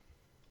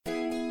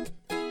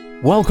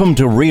Welcome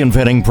to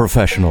Reinventing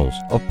Professionals,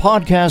 a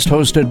podcast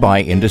hosted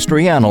by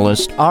industry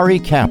analyst Ari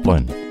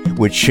Kaplan,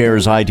 which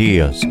shares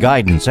ideas,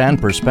 guidance,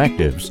 and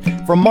perspectives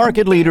from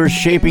market leaders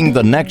shaping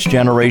the next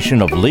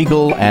generation of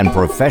legal and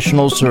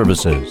professional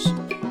services.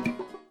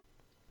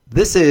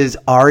 This is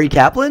Ari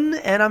Kaplan,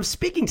 and I'm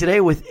speaking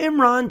today with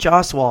Imran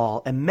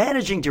Jaswal, a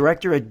managing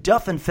director at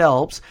Duff &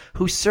 Phelps,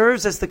 who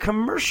serves as the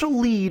commercial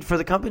lead for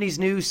the company's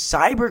new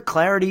Cyber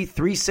Clarity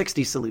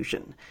 360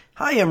 solution.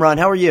 Hi, Imran.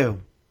 How are you?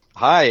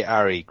 Hi,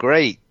 Ari.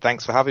 Great.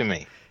 Thanks for having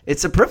me.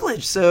 It's a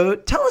privilege. So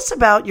tell us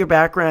about your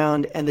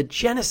background and the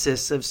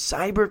genesis of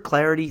Cyber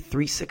Clarity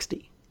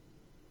 360.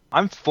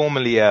 I'm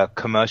formerly a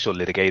commercial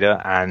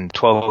litigator, and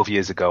 12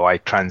 years ago, I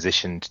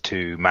transitioned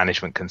to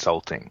management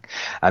consulting.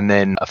 And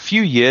then a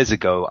few years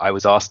ago, I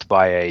was asked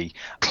by a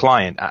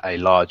client at a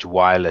large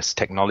wireless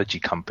technology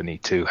company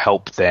to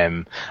help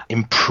them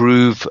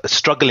improve a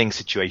struggling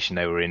situation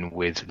they were in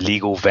with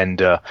legal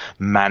vendor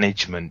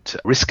management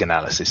risk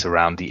analysis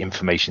around the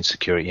information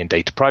security and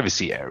data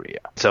privacy area.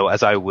 So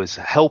as I was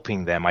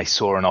helping them, I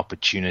saw an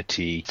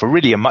opportunity for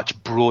really a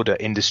much broader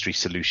industry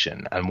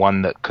solution, and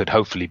one that could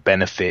hopefully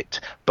benefit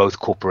both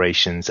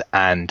corporations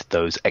and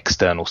those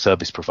external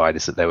service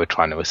providers that they were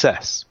trying to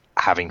assess.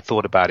 Having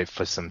thought about it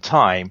for some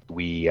time,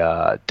 we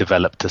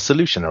developed a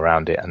solution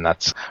around it, and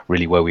that's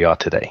really where we are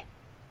today.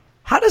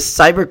 How does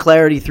Cyber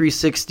Clarity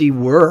 360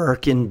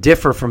 work and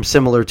differ from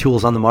similar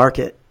tools on the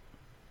market?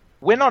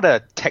 We're not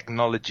a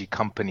technology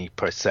company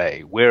per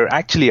se. We're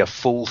actually a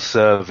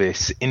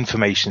full-service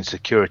information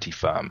security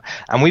firm,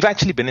 and we've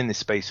actually been in this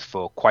space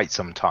for quite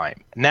some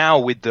time. Now,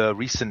 with the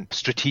recent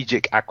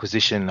strategic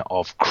acquisition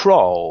of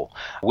Kroll,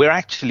 we're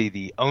actually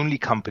the only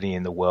company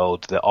in the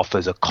world that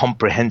offers a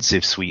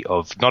comprehensive suite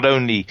of not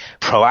only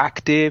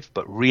proactive,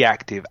 but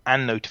reactive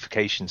and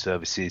notification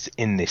services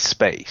in this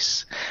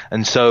space.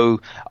 And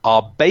so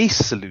our base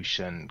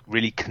solution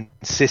really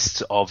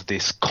consists of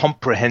this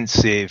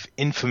comprehensive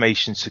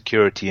information security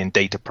and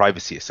data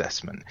privacy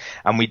assessment,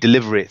 and we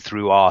deliver it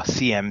through our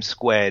CM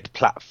Squared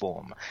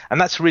platform.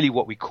 And that's really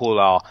what we call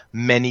our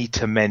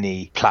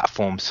many-to-many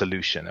platform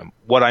solution. And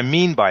what I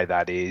mean by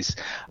that is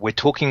we're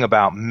talking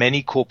about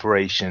many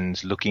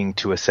corporations looking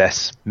to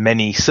assess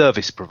many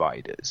service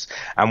providers,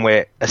 and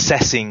we're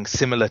assessing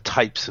similar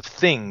types of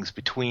things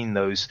between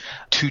those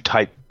two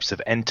types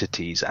of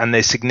entities, and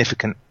there's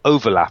significant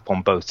overlap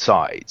on both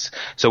sides.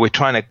 So we're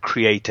trying to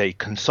create a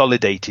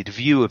consolidated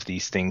view of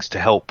these things to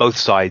help both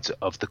sides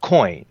of the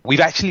coin. We've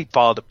actually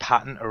filed a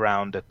patent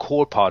around a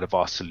core part of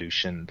our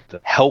solution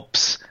that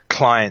helps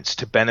clients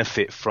to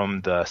benefit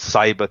from the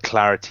Cyber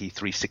Clarity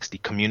 360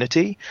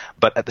 community,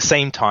 but at the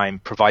same time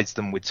provides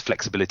them with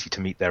flexibility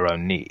to meet their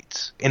own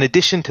needs. In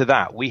addition to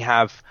that, we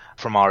have,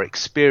 from our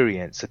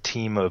experience, a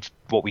team of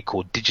what we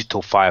call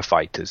digital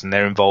firefighters, and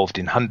they're involved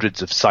in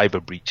hundreds of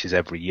cyber breaches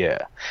every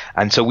year.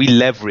 And so we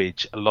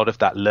leverage a lot of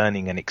that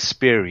learning and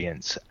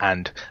experience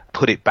and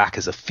put it back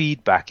as a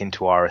feedback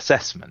into our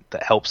assessment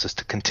that helps us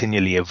to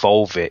continually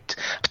evolve it,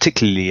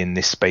 particularly in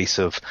this space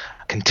of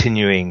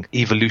continuing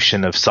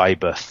evolution of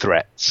cyber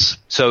threats.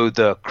 So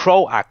the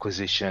Kroll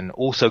acquisition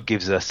also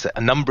gives us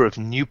a number of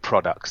new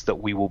products that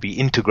we will be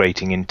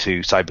integrating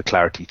into Cyber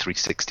Clarity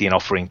 360 and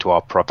offering to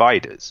our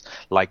providers,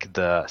 like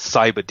the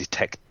Cyber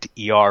Detect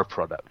ER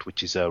product,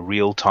 which is a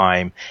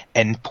real-time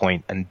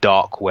endpoint and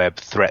dark web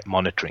threat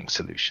monitoring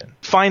solution.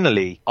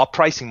 Finally, our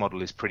pricing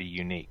model is pretty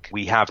unique.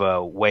 We have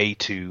a way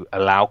to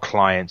allow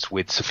clients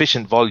with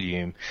sufficient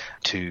volume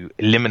to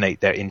eliminate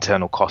their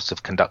internal costs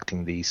of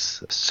conducting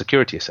these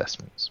security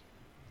assessments.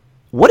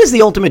 What is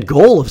the ultimate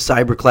goal of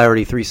Cyber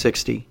Clarity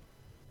 360?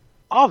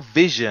 Our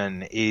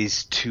vision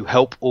is to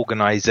help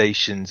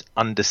organizations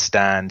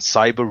understand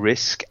cyber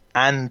risk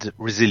and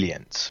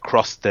resilience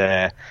across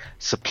their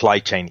supply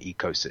chain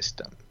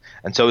ecosystem.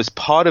 And so as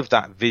part of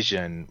that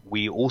vision,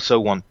 we also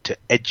want to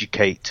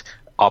educate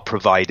our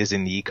providers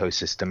in the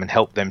ecosystem and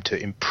help them to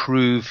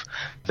improve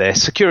their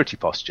security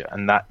posture.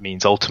 And that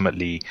means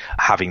ultimately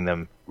having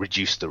them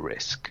reduce the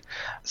risk.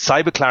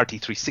 Cyber Clarity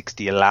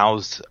 360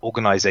 allows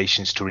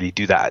organizations to really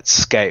do that at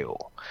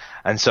scale.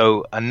 And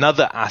so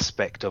another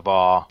aspect of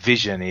our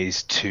vision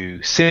is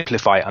to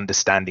simplify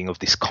understanding of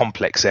this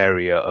complex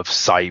area of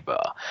cyber,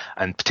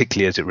 and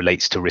particularly as it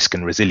relates to risk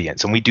and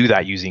resilience. And we do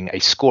that using a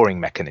scoring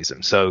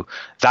mechanism. So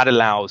that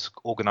allows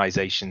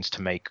organizations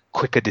to make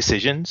quicker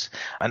decisions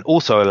and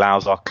also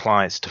allows our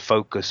clients to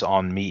focus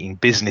on meeting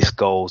business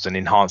goals and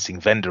enhancing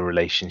vendor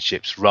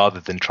relationships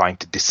rather than trying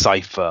to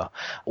decipher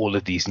all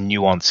of these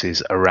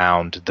nuances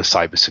around the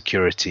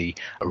cybersecurity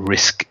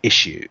risk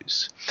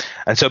issues.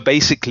 And so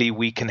basically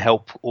we can help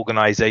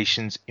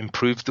organizations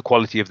improve the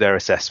quality of their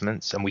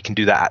assessments, and we can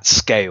do that at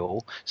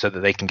scale so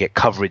that they can get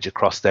coverage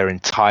across their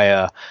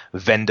entire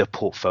vendor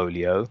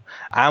portfolio.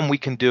 And we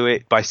can do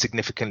it by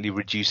significantly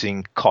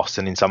reducing costs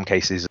and in some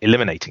cases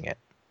eliminating it.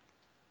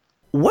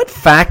 What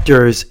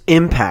factors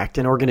impact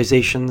an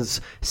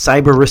organization's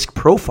cyber risk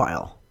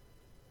profile?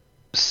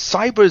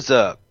 Cyber is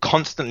a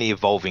constantly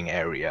evolving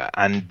area,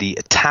 and the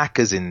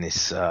attackers in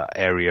this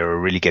area are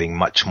really getting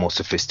much more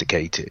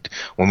sophisticated.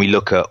 When we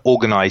look at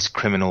organized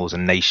criminals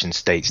and nation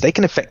states, they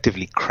can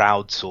effectively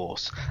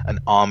crowdsource an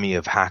army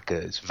of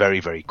hackers very,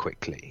 very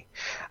quickly.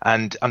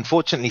 And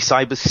unfortunately,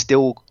 cyber is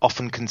still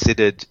often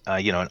considered,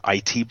 an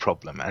IT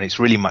problem, and it's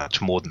really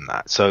much more than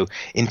that. So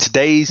in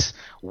today's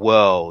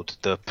world,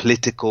 the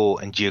political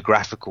and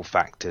geographical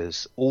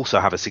factors also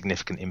have a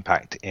significant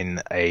impact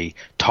in a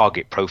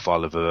target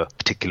profile of a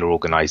particular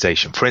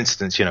organization. For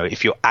instance,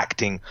 if you're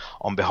acting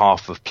on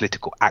behalf of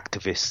political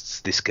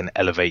activists, this can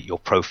elevate your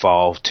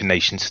profile to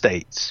nation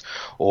states.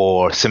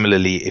 Or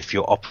similarly, if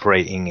you're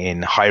operating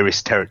in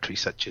high-risk territories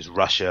such as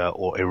Russia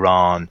or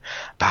Iran,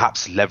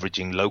 perhaps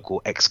leveraging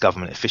local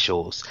ex-government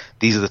officials,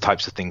 these are the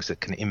types of things that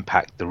can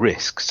impact the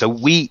risk. So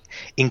we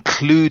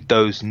include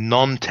those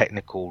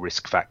non-technical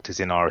risk factors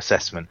in our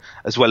assessment,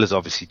 as well as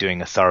obviously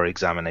doing a thorough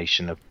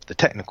examination of the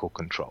technical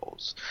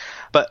controls.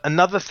 But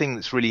another thing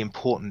that's really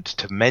important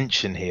to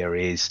mention here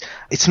is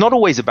it's not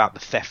always about the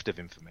theft of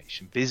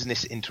information.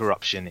 Business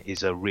interruption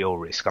is a real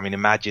risk. I mean,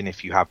 imagine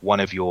if you have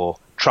one of your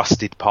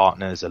trusted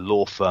partners, a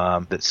law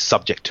firm, that's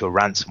subject to a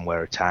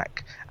ransomware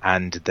attack,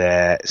 and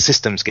their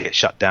systems get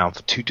shut down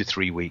for 2 to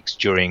 3 weeks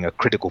during a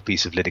critical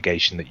piece of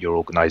litigation that your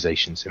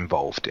organization's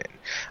involved in.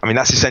 I mean,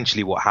 that's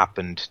essentially what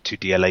happened to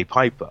DLA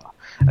Piper.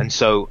 And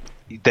so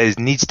there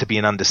needs to be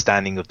an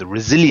understanding of the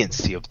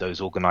resiliency of those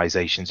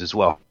organizations as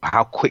well.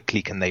 How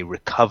quickly can they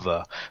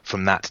recover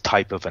from that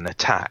type of an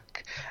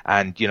attack?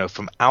 And,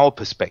 from our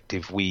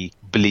perspective, we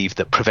believe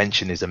that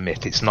prevention is a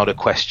myth. It's not a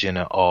question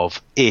of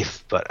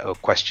if, but a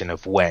question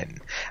of when.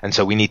 And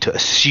so we need to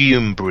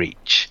assume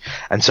breach.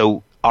 And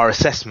so our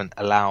assessment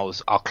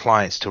allows our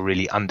clients to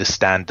really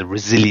understand the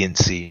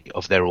resiliency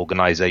of their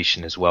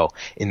organization as well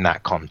in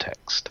that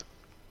context.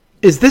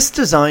 Is this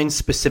designed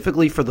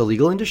specifically for the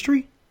legal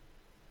industry?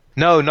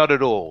 No, not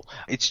at all.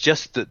 It's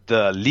just that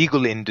the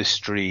legal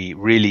industry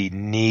really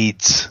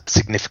needs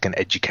significant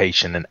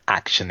education and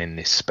action in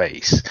this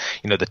space.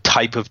 The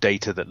type of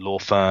data that law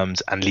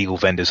firms and legal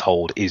vendors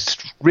hold is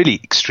really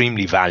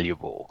extremely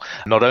valuable.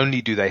 Not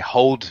only do they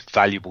hold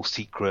valuable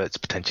secrets,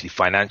 potentially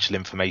financial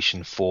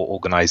information for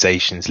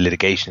organizations,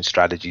 litigation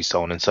strategies,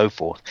 so on and so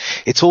forth,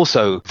 it's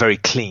also very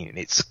clean.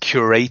 It's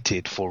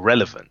curated for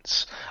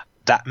relevance.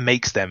 That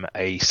makes them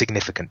a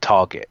significant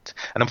target.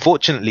 And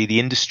unfortunately,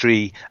 the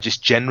industry,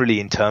 just generally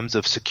in terms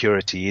of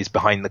security, is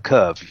behind the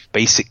curve.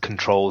 Basic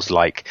controls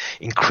like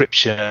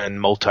encryption,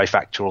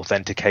 multi-factor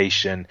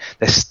authentication,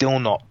 they're still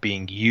not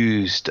being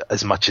used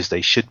as much as they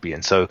should be.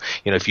 And so,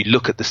 if you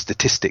look at the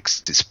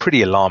statistics, it's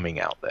pretty alarming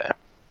out there.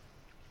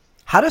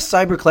 How does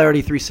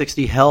CyberClarity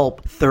 360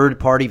 help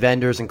third-party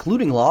vendors,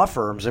 including law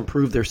firms,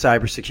 improve their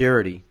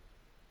cybersecurity?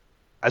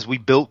 As we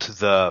built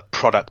the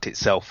product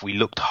itself, we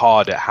looked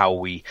hard at how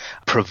we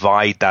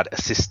provide that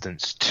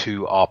assistance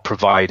to our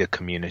provider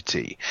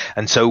community.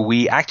 And so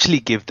we actually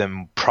give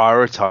them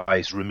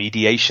prioritized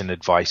remediation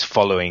advice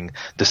following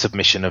the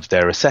submission of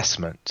their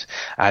assessment.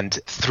 And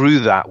through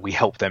that, we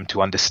help them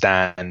to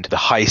understand the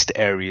highest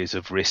areas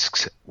of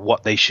risks,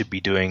 what they should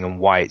be doing and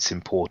why it's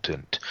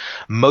important.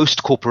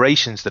 Most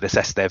corporations that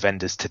assess their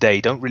vendors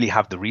today don't really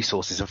have the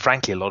resources. And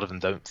frankly, a lot of them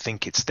don't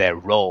think it's their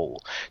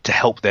role to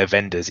help their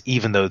vendors,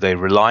 even though they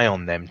rely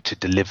on them to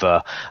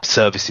deliver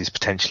services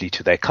potentially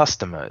to their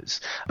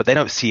customers, but they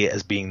don't see it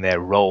as being their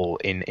role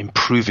in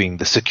improving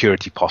the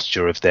security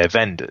posture of their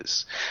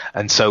vendors.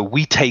 And so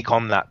we take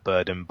on that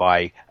burden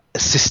by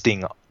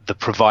assisting the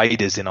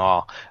providers in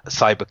our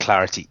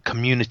CyberClarity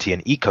community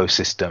and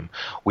ecosystem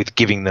with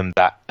giving them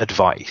that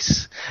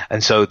advice.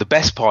 And so the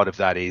best part of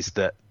that is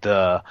that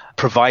the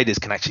providers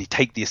can actually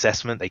take the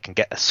assessment, they can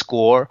get a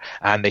score,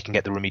 and they can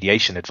get the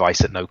remediation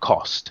advice at no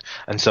cost.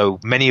 And so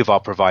many of our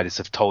providers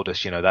have told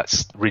us,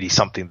 that's really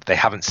something that they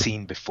haven't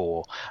seen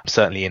before,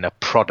 certainly in a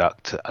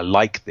product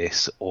like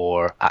this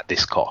or at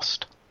this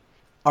cost.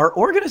 Are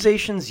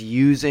organizations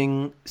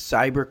using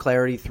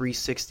CyberClarity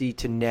 360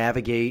 to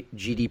navigate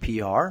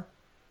GDPR?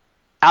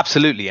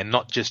 Absolutely, and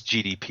not just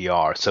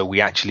GDPR. So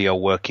we actually are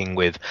working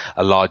with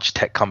a large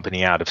tech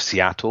company out of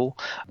Seattle.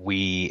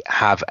 We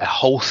have a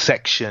whole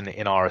section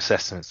in our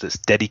assessments that's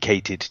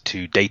dedicated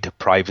to data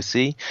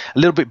privacy, a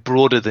little bit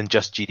broader than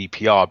just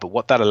GDPR. But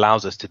what that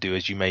allows us to do,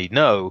 as you may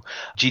know,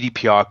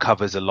 GDPR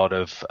covers a lot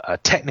of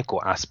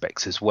technical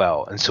aspects as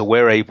well. And so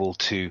we're able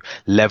to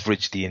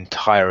leverage the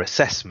entire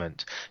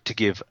assessment to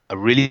give a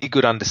really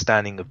good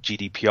understanding of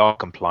GDPR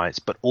compliance,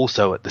 but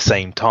also at the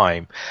same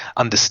time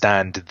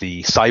understand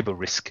the cyber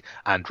risk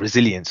and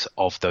resilience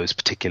of those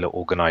particular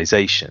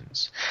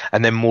organizations.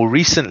 And then more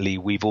recently,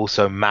 we've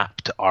also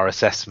mapped our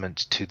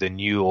assessment to the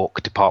New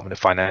York Department of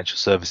Financial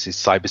Services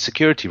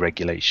cybersecurity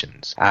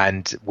regulations.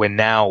 And we're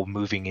now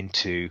moving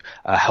into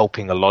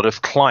helping a lot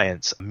of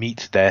clients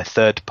meet their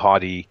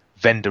third-party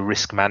vendor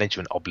risk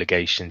management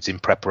obligations in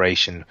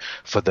preparation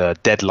for the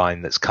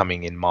deadline that's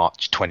coming in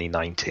March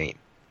 2019.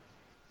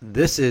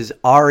 This is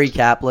Ari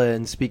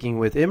Kaplan speaking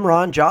with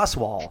Imran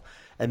Jaswal,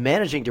 a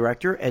managing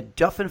director at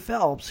Duff &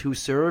 Phelps, who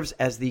serves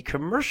as the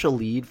commercial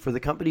lead for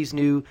the company's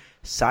new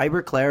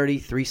CyberClarity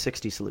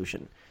 360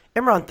 solution.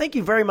 Imran, thank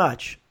you very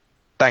much.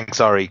 Thanks,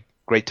 Ari.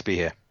 Great to be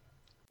here.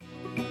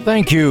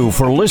 Thank you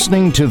for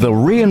listening to the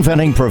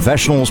Reinventing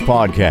Professionals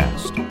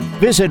podcast.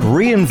 Visit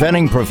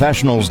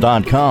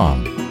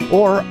reinventingprofessionals.com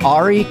or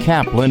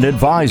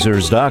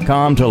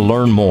arikaplanadvisors.com to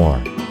learn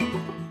more.